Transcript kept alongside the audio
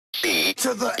E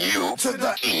to the U to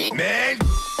the E. Man,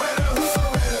 where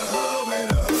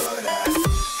the hood at?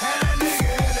 Had a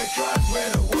nigga in the truck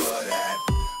where the wood at?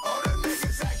 All the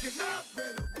niggas acting up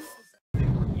where the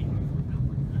wolves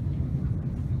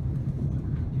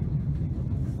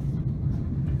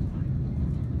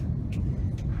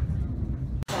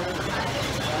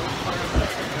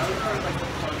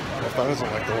at. That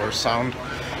isn't like the worst sound.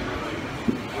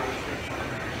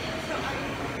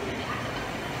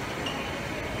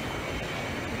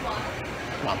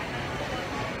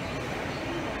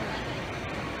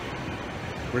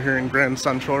 We're here in Grand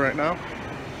Central right now.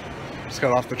 Just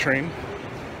got off the train.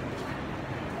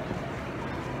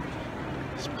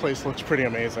 This place looks pretty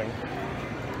amazing.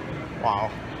 Wow.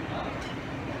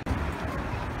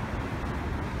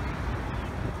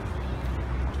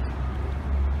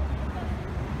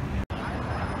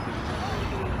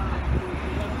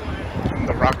 In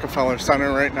the Rockefeller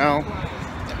Center right now.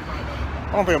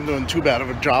 I don't think I'm doing too bad of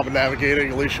a job of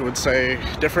navigating. Alicia would say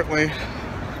differently.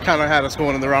 Kind of had us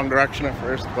going in the wrong direction at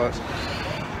first, but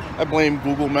I blame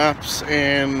Google Maps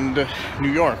and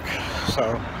New York,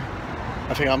 so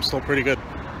I think I'm still pretty good.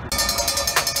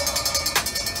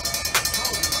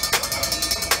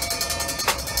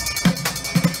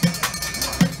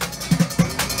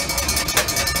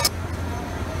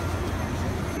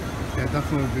 Yeah,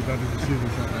 definitely would be better to see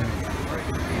this at night.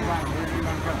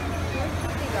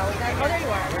 Oh, there you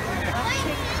are.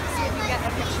 See if you get a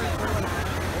picture of her.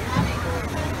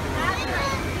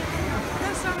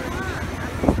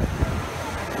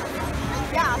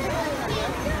 Yeah.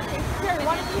 Here,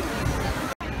 why don't you?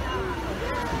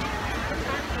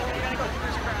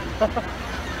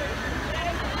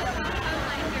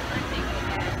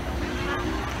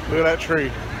 Look at that tree.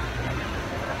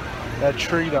 That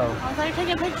tree though. I thought you were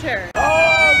taking a picture.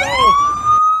 Oh no!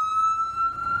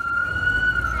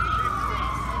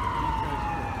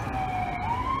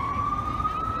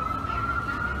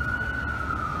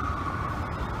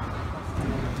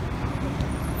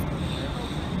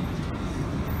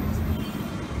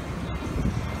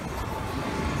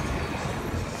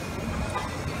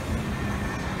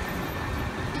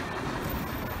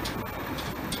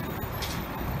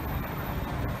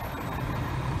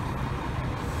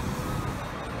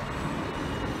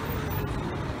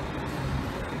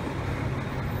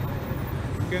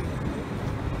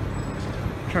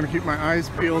 Trying to keep my eyes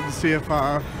peeled to see if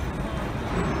my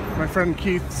friend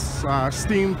Keith's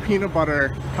Steam Peanut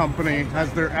Butter Company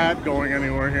has their ad going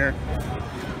anywhere here.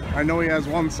 I know he has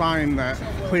one sign that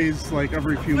plays like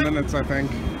every few minutes, I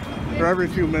think, or every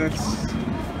few minutes,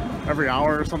 every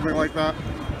hour or something like that.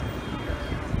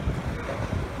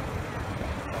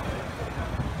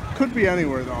 Could be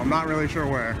anywhere though, I'm not really sure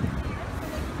where.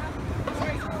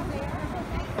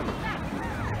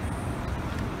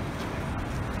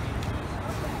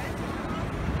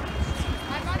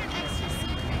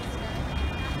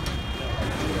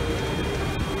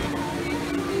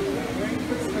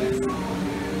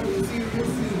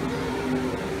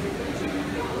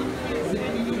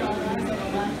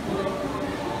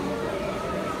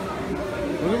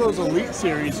 Look at those Elite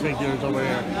Series figures over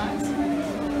here.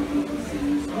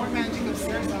 More magic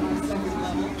upstairs on our second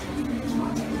level.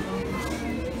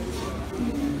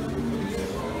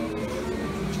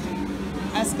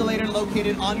 Escalator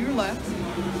located on your left.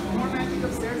 More magic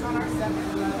upstairs on our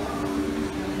second level.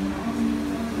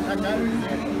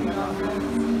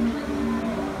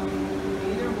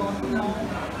 Either walking on.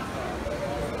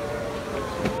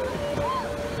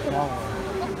 Wow.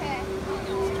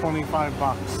 25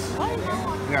 bucks.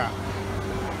 Yeah.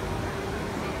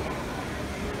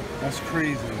 That's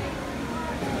crazy.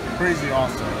 Crazy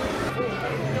awesome.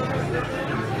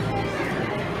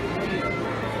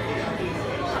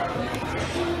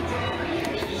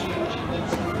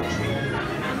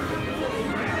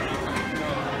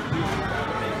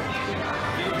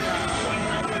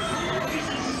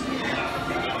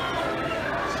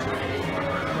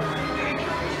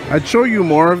 I'd show you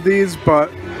more of these,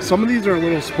 but some of these are a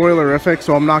little spoilerific,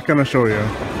 so I'm not going to show you.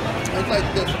 It's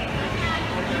like this.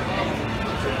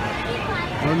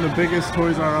 We're in the biggest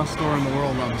Toys R Us store in the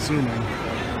world, I'm assuming.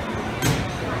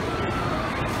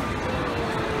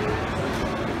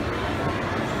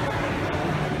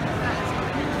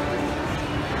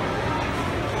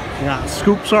 We got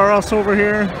Scoops R Us over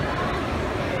here.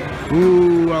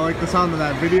 Ooh, I like the sound of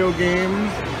that video game.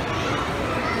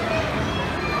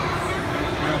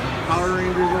 Power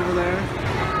Rangers over there.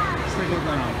 Let's take a look at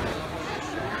that.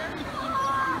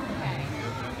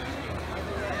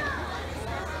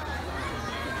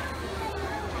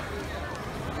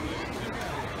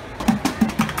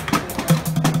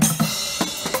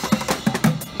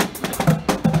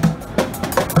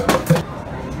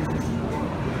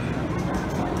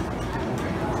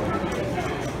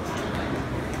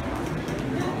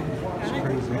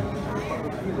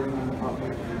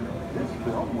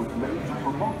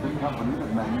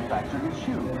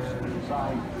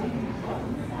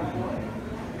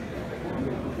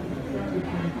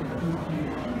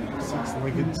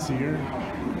 Six-legged seer.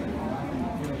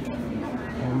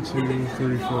 1, 2,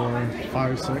 3, 4,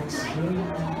 5, 6.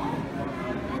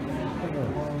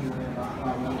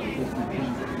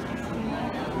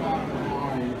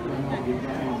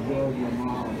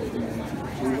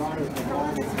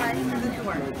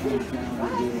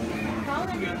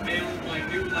 My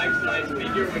new life-size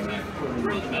figure, which I'm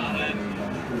thrilled about,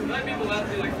 and let people out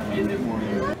there like in the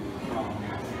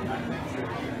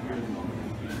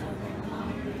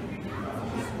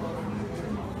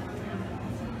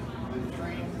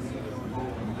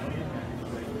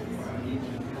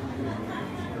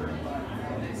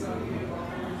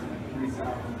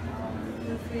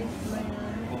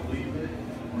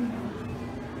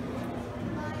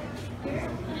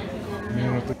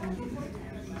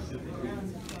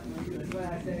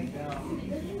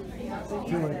I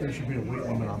feel like there should be a weight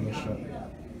limit on this shit.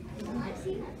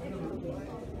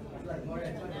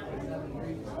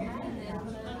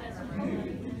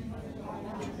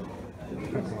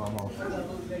 That's almost.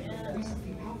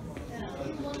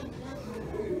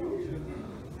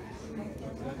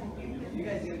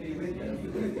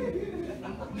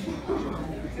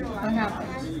 What happened?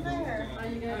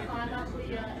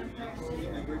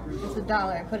 It's $1.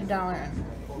 I put $1 in.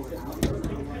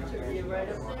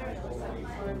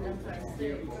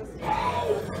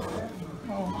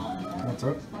 Oh. That's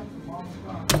it?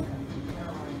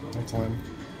 That's lame.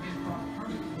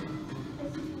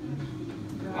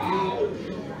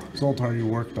 Zoltar, you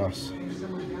worked us.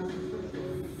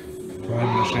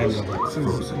 I'm ashamed of it. This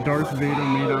is Darth Vader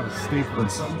made out of But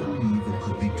staples. some believe it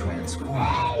could be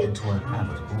transformed into an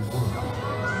habitable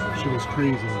world. She was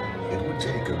crazy. It would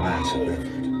take a massive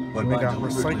effort, but We by got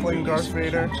deliberately recycling Darth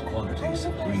releasing Vader. huge quantities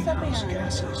of greenhouse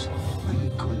gases, we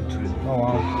could drill Oh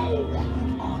wow.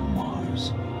 on Mars.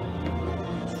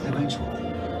 Eventually,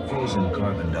 frozen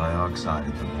carbon dioxide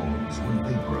at the poles would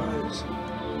vaporize.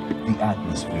 The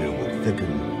atmosphere would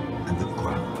thicken and the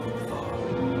ground would thaw.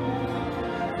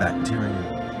 Bacteria,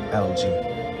 algae,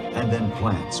 and then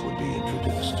plants would be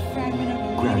introduced, Fragment of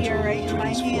a gradually meteorite in my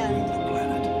transforming hand. the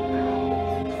planet.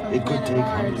 From It could take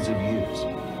Mars. hundreds of years,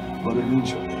 but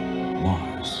eventually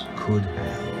Mars could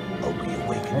have a What is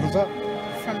reawakening. that?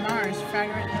 From Mars,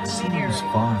 fragment It of a seems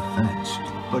meteorite. far-fetched,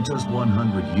 but just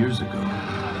 100 years ago,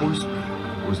 horse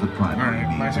meat was the primary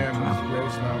Alright, my means of hand travel. is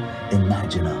gross now.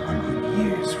 Imagine 100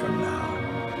 years from now.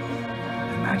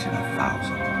 Imagine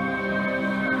 1,000.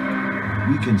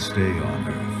 We can stay on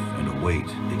Earth and await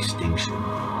extinction. Or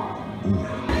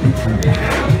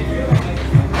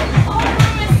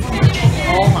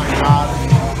Oh my god.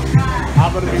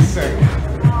 I'm gonna be sick.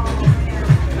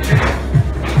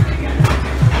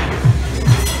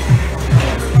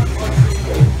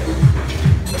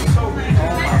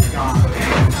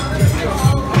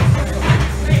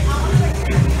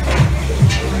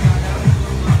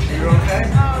 You okay?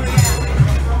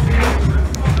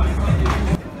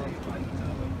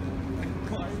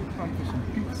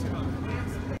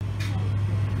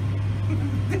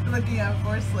 Looking at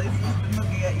four slices and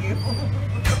looking at you.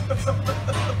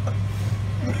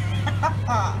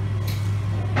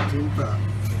 Too bad.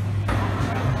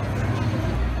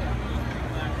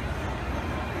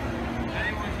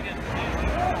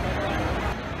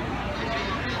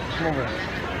 Come over here.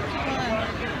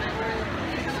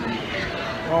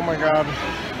 Oh my god.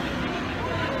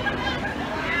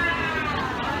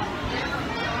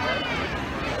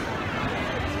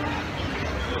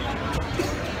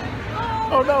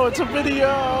 Oh no, it's a video!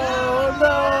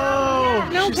 No!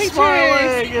 No She's pictures.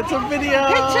 smiling! It's a video!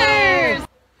 Pictures!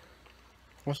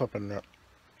 What's up in there?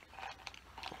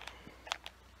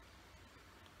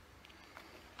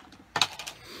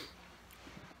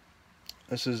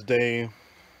 This is day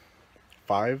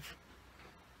 5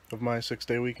 of my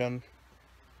 6-day weekend.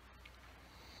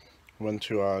 Went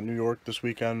to New York this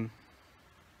weekend.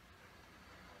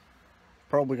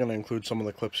 Probably going to include some of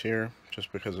the clips here,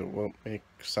 just because it won't make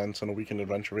sense in a weekend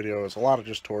adventure video. It's a lot of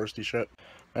just touristy shit.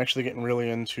 I'm actually getting really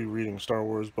into reading Star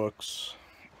Wars books.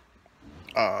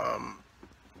 I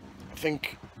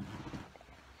think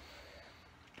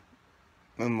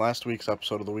in last week's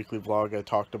episode of the weekly vlog, I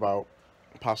talked about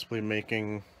possibly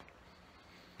making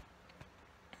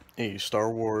a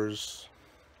Star Wars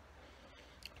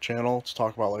channel to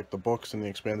talk about like the books and the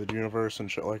expanded universe and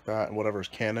shit like that, and whatever's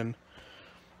canon.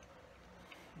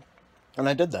 And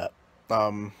I did that.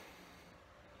 I'll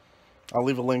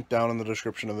leave a link down in the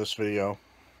description of this video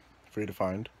for you to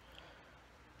find.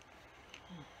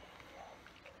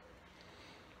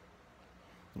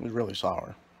 It's really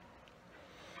sour.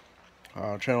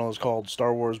 Channel is called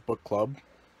Star Wars Book Club.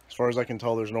 As far as I can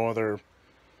tell, there's no other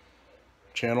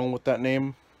channel with that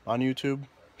name on YouTube,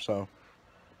 so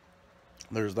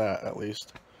there's that at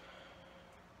least.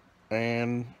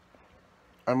 And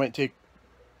I might take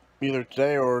either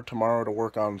today or tomorrow to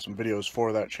work on some videos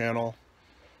for that channel.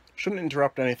 Shouldn't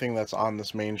interrupt anything that's on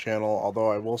this main channel, although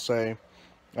I will say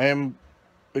I am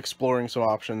exploring some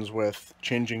options with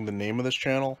changing the name of this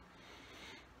channel.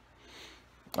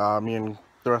 Me and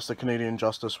the rest of Canadian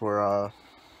Justice were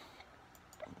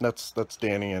that's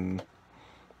Danny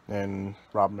and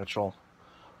Rob Mitchell,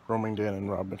 Roaming Dan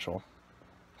and Rob Mitchell,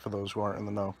 for those who aren't in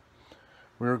the know.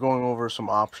 We were going over some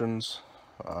options.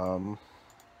 If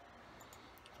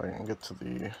I can get to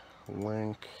the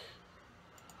link,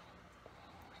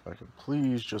 if I could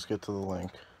please just get to the link.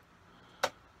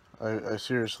 I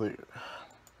seriously,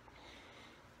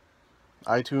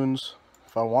 iTunes,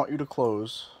 if I want you to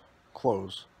close.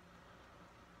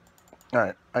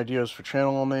 Alright, ideas for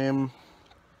channel name.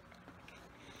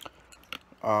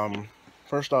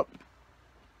 First up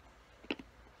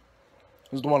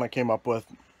is the one I came up with.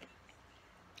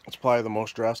 It's probably the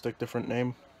most drastic different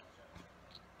name.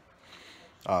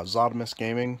 Zodimus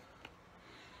Gaming.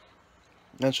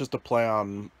 That's just a play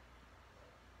on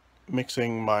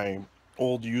mixing my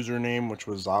old username, which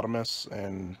was Zodimus,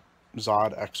 and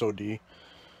Zod XOD,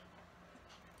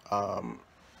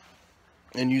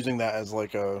 and using that as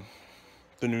like the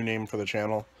new name for the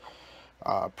channel.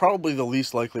 Probably the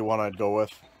least likely one I'd go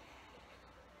with.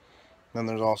 Then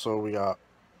there's also, we got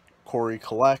Corey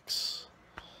Collects,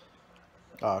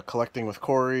 Collecting with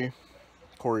Corey,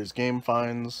 Corey's Game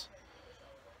Finds,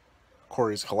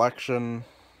 Corey's Collection.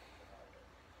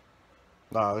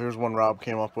 Here's one Rob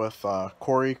came up with,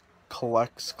 Corey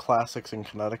Collects Classics in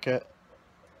Connecticut.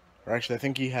 Or actually, I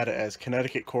think he had it as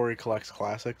Connecticut Corey Collects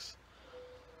Classics,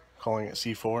 calling it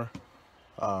C4.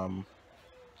 And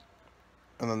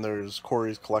then there's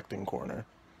Corey's Collecting Corner.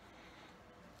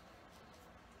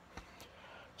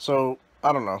 So,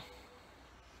 I don't know.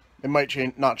 It might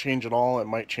change, not change at all. It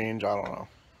might change, I don't know.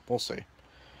 We'll see.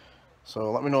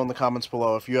 So let me know in the comments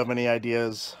below if you have any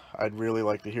ideas. I'd really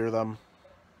like to hear them.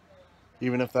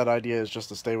 Even if that idea is just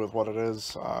to stay with what it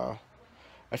is. I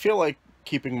feel like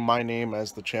keeping my name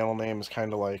as the channel name is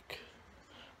kind of like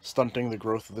stunting the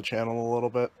growth of the channel a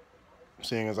little bit.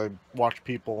 Seeing as I watch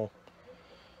people...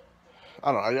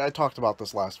 I don't know, I talked about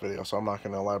this last video, so I'm not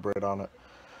going to elaborate on it.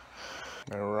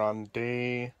 And we're on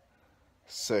day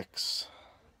 6.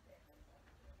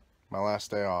 My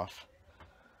last day off.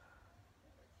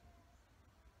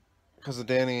 Because of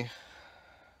Danny,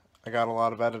 I got a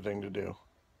lot of editing to do.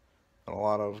 And a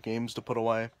lot of games to put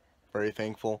away. Very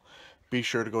thankful. Be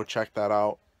sure to go check that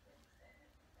out.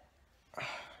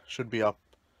 Should be up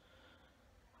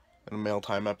in a mail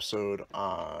time episode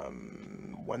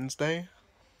on Wednesday.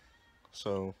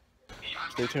 So,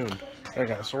 stay tuned. Alright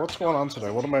guys, so what's going on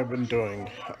today? What have I been doing?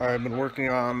 I've been working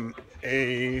on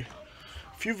a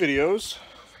few videos.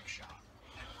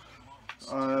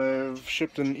 I've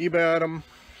shipped an eBay item.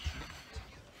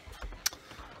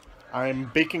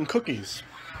 I'm baking cookies.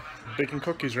 Baking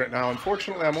cookies right now.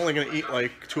 Unfortunately, I'm only going to eat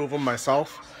like 2 of them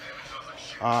myself.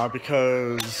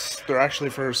 Because they're actually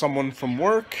for someone from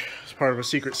work. It's part of a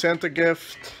Secret Santa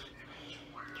gift.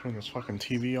 Turn this fucking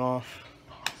TV off.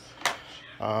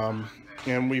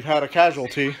 And we've had a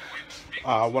casualty.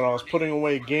 When I was putting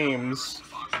away games...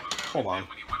 Hold on.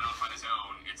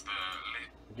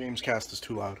 The Gamescast is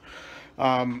too loud.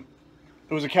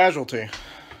 It was a casualty.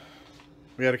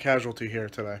 We had a casualty here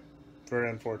today. Very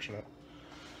unfortunate.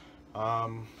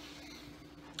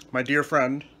 My dear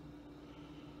friend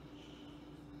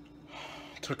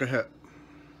took a hit.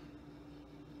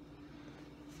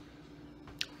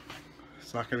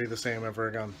 It's not going to be the same ever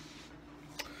again.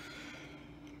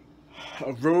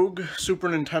 A rogue Super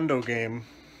Nintendo game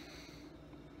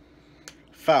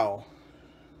fell,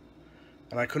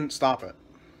 and I couldn't stop it.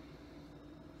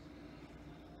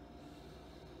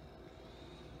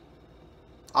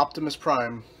 Optimus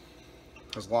Prime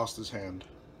has lost his hand.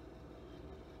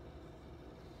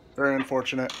 Very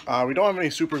unfortunate. We don't have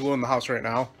any super glue in the house right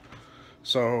now,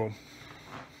 so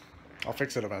I'll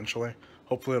fix it eventually.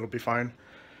 Hopefully it'll be fine.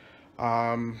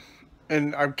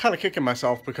 And I'm kind of kicking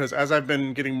myself because as I've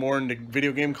been getting more into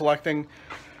video game collecting,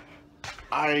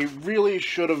 I really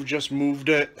should have just moved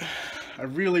it. I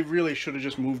really should have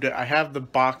just moved it. I have the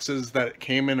boxes that it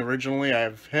came in originally. I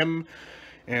have him,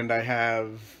 and I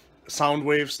have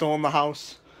Soundwave still in the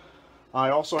house. I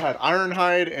also had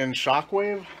Ironhide and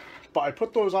Shockwave, but I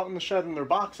put those out in the shed in their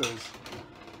boxes.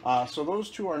 So those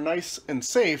two are nice and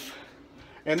safe.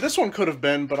 And this one could have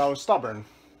been, but I was stubborn.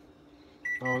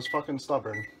 I was fucking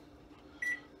stubborn.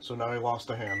 So now he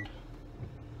lost a hand.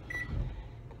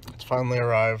 finally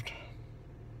arrived.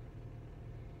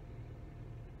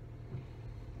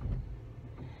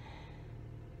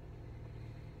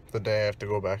 The day I have to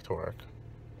go back to work.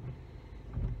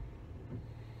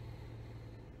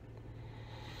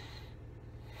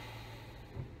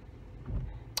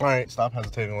 Alright, stop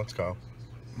hesitating, let's go.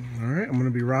 Alright, I'm gonna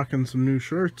be rocking some new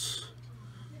shirts.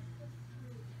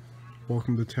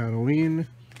 Welcome to Tatooine.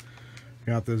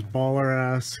 Got this baller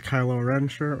ass Kylo Ren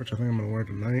shirt, which I think I'm gonna wear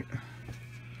tonight.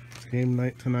 It's game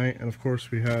night tonight, and of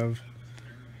course we have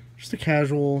just a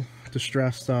casual,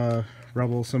 distressed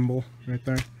rebel symbol right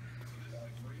there.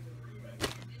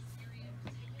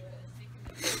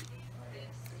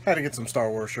 Had to get some Star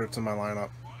Wars shirts in my lineup.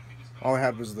 All I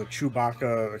had was the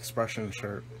Chewbacca expression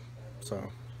shirt, so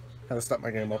had to step my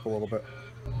game up a little bit.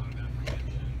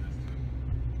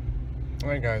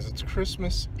 Alright guys, it's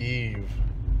Christmas Eve.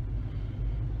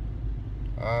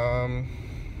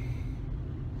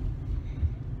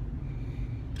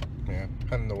 Yeah,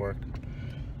 heading to work.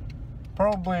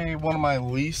 Probably one of my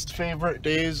least favorite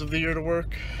days of the year to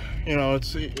work. You know,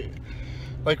 it's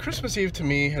like Christmas Eve to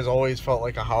me has always felt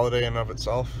like a holiday in and of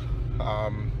itself.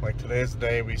 Like today's the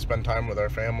day we spend time with our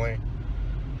family,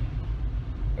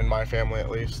 in my family at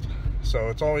least. So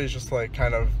it's always just like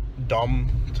kind of dumb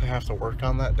to have to work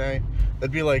on that day.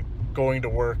 That'd be like going to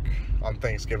work on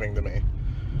Thanksgiving to me,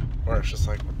 where it's just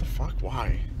like, what the fuck,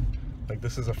 why? Like,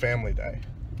 this is a family day.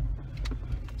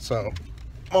 So I'm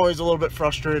always a little bit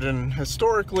frustrated, and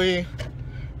historically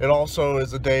it also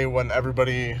is a day when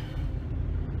everybody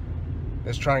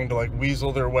is trying to like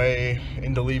weasel their way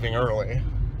into leaving early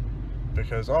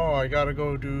because, oh, I gotta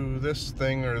go do this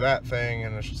thing or that thing,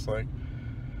 and it's just like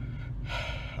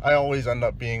I always end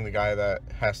up being the guy that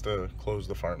has to close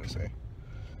the pharmacy.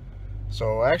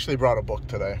 So I actually brought a book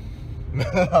today.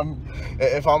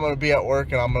 If I'm gonna be at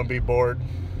work and I'm gonna be bored,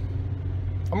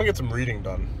 I'm gonna get some reading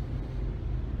done,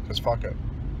 because fuck it.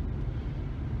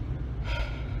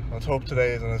 Let's hope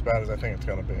today isn't as bad as I think it's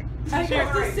gonna be. I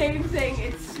got the same thing.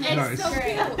 It's Nice. so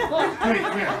great.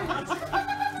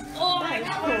 Oh my god.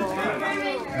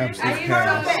 Absolute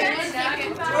chaos.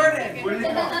 Jordan,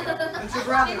 that's your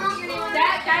brother.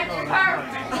 That's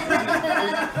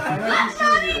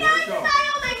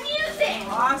perfect.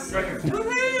 Awesome.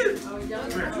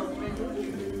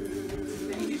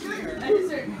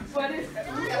 What is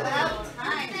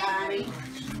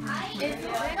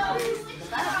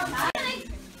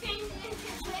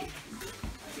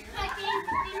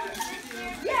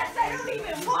Yes, I don't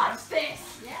even watch this.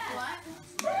 What?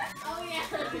 Oh yeah.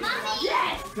 Mommy.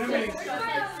 Yes. Timmy.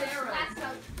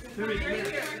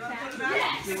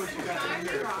 Absolute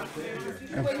chaos.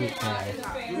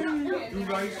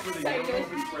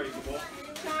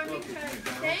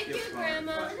 Thank you,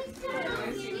 Grandma.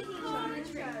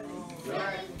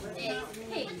 Hey,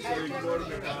 Timmy.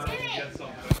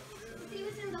 See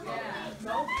what's in the hole.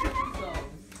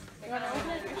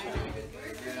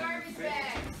 Where's the garbage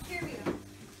bag? Here we go.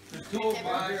 There's two of them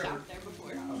out here.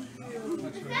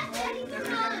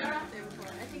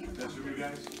 That's for you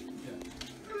guys. Is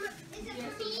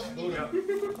it for me? Buddha.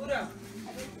 Buddha.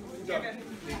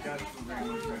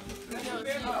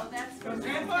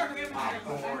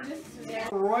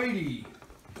 Righty.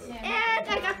 And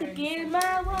I got the game in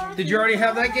my wallet. Did you already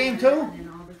have that game too?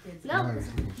 No.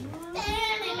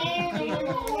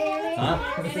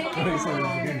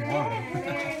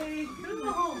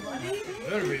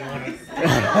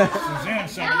 Suzanne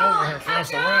sent it over here for us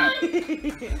to wrap.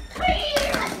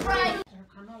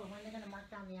 Carmela, when are they gonna mark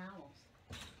down the owls?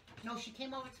 No, she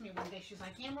came over to me one day. She's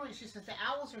like, Emily, she says the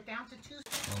owls are down to 2.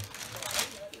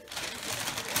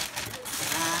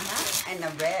 And the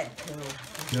red too.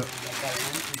 Yep.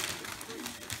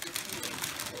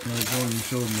 No, Jordan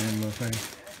showed me in the thing.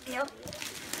 Yep.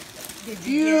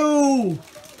 Ew!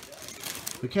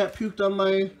 The cat puked on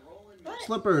my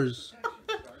slippers.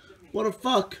 What a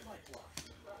fuck!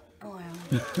 Oh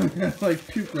wow. Like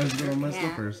puke residue on my Yeah.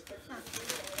 slippers.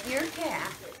 Your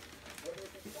cat.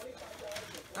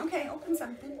 Okay, open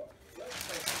something.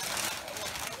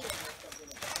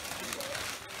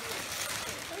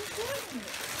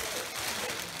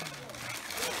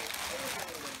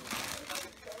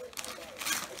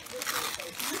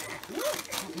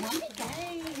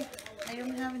 Hey, I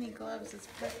don't have any gloves. It's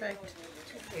perfect.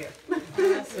 Here.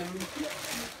 Awesome.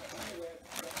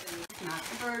 Not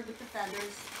the bird with the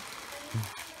feathers.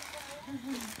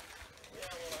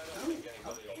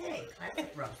 Oh, okay. Classic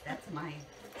roast. That's mine.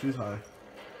 She's high.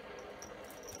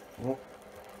 Oh.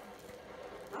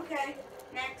 Okay,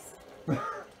 next.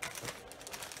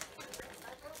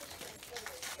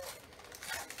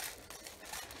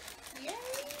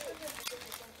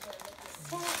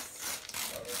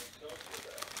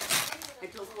 I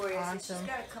told Corey, I said, Awesome. she's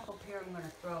got a couple pair I'm going to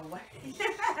throw away.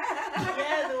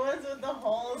 Yeah, the ones with the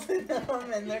holes in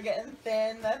them and they're getting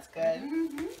thin. That's good.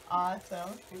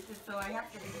 Awesome. So I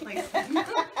have to replace them.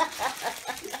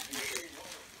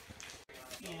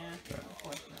 Yeah.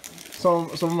 Some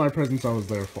of my presents I was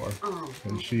there for, Oh.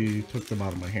 and she took them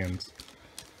out of my hands.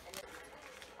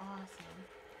 Awesome.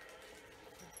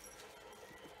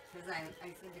 Because I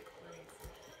said to Corey,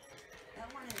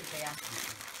 that one in the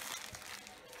bathroom,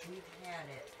 we've had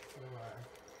it for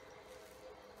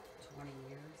 20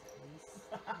 years at least.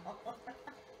 Wow.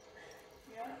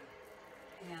 Yeah.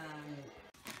 And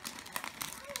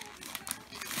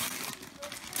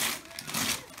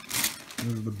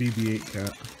This is the BB-8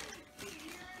 cat.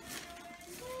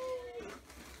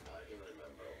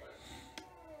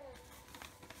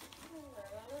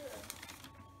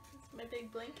 It's my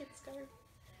big blanket scarf.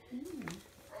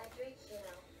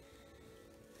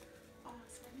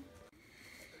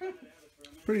 Awesome.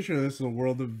 Pretty sure this is a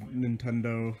World of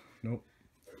Nintendo. Nope.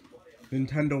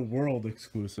 Nintendo World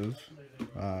exclusive.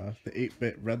 The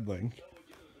 8-bit Red Link.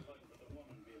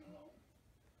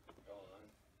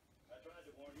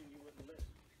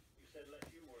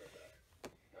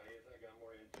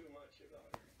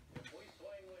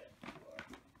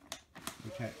 The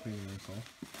cat cleaning herself.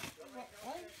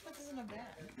 Why put this in a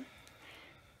bag?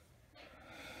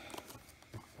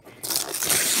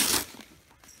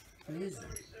 what is it?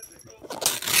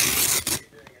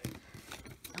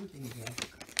 Something good.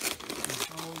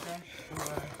 Controller or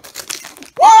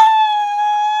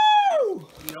Woo!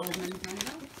 the old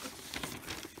Nintendo?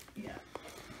 Yeah.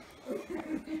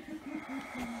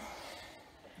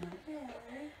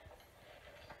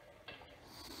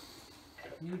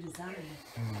 New design.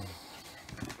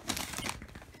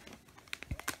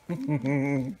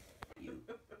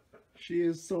 She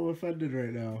is so offended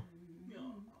right now.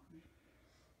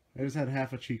 I just had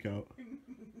half a cheek out. This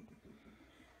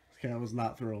cat was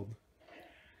not thrilled.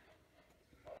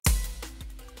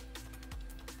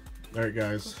 Alright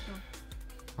guys.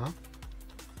 Huh?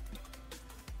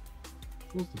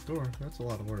 Close the door. That's a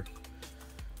lot of work.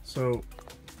 So,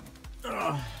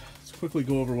 let's quickly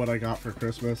go over what I got for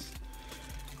Christmas.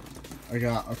 I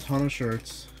got a ton of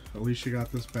shirts. Alicia got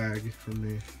this bag from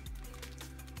me.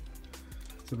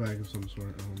 It's a bag of some sort.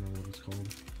 I don't know what it's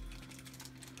called.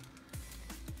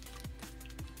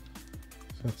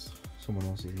 That's someone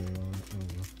else's name on it. I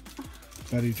don't know.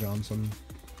 Betty Johnson.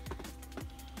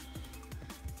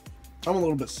 I'm a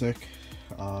little bit sick.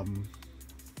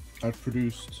 I've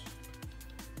produced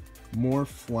more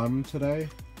phlegm today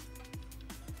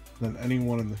than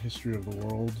anyone in the history of the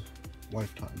world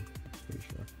lifetime. Pretty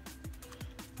sure.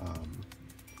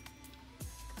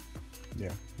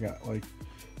 Yeah, got like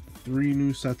 3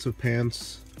 new sets of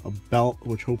pants, a belt,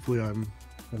 which hopefully I'm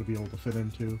gonna be able to fit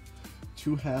into,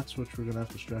 2 hats, which we're gonna have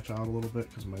to stretch out a little bit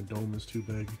because my dome is too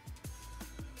big.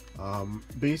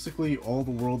 Basically all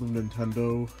the World of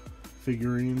Nintendo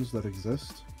figurines that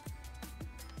exist.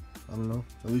 I don't know,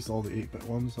 at least all the 8-bit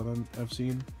ones that I've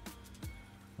seen.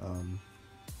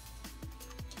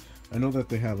 I know that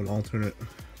they have an alternate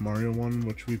Mario one,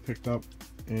 which we picked up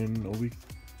in a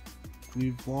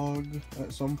weekly vlog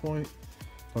at some point,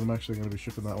 but I'm actually going to be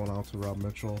shipping that one out to Rob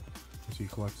Mitchell because he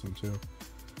collects them too.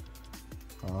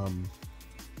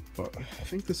 But I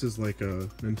think this is like a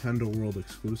Nintendo World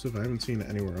exclusive. I haven't seen it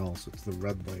anywhere else. It's the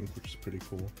Red Link, which is pretty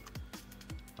cool.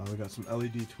 We got some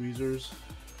LED tweezers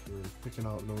for picking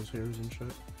out nose hairs and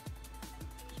shit.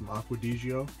 Some Aqua di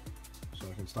Gio, so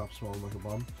I can stop smelling like a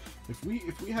bum. If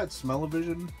we had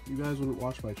smell-o-vision, you guys would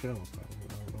watch my channel probably.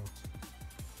 I don't know.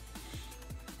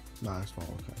 Nah, I smell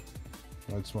okay.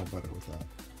 I'd smell better with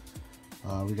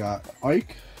that. We got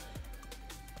Ike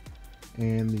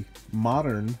and the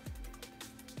modern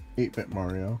 8-bit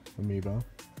Mario amiibo.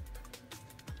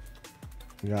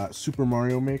 We got Super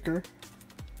Mario Maker,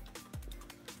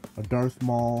 a Darth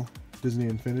Maul Disney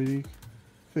Infinity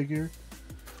figure,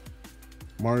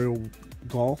 Mario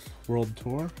Golf World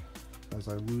Tour, as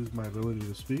I lose my ability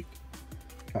to speak.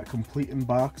 Got Complete in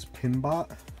Box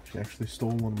Pinbot. She actually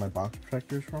stole one of my box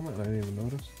protectors from it and I didn't even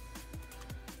notice.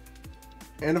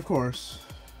 And of course,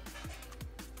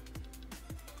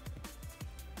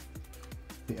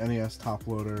 the NES top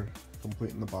loader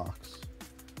Complete in the Box,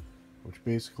 which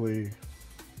basically,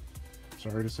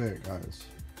 sorry to say it guys,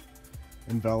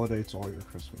 invalidates all your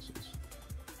Christmases.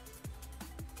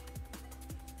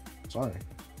 Sorry.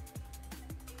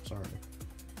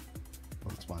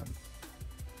 But it's mine.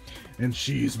 And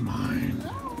she's mine.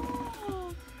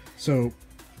 So,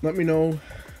 let me know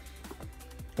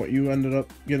what you ended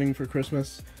up getting for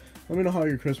Christmas. Let me know how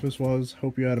your Christmas was.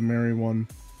 Hope you had a merry one.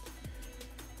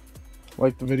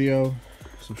 Like the video,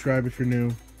 Subscribe if you're new.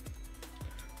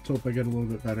 Let's hope I get a little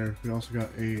bit better. We also got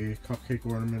a cupcake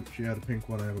ornament. She had a pink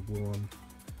one, I have a blue one.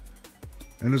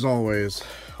 And as always,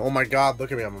 oh my god, look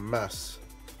at me, I'm a mess.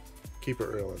 Keep it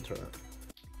real, Internet.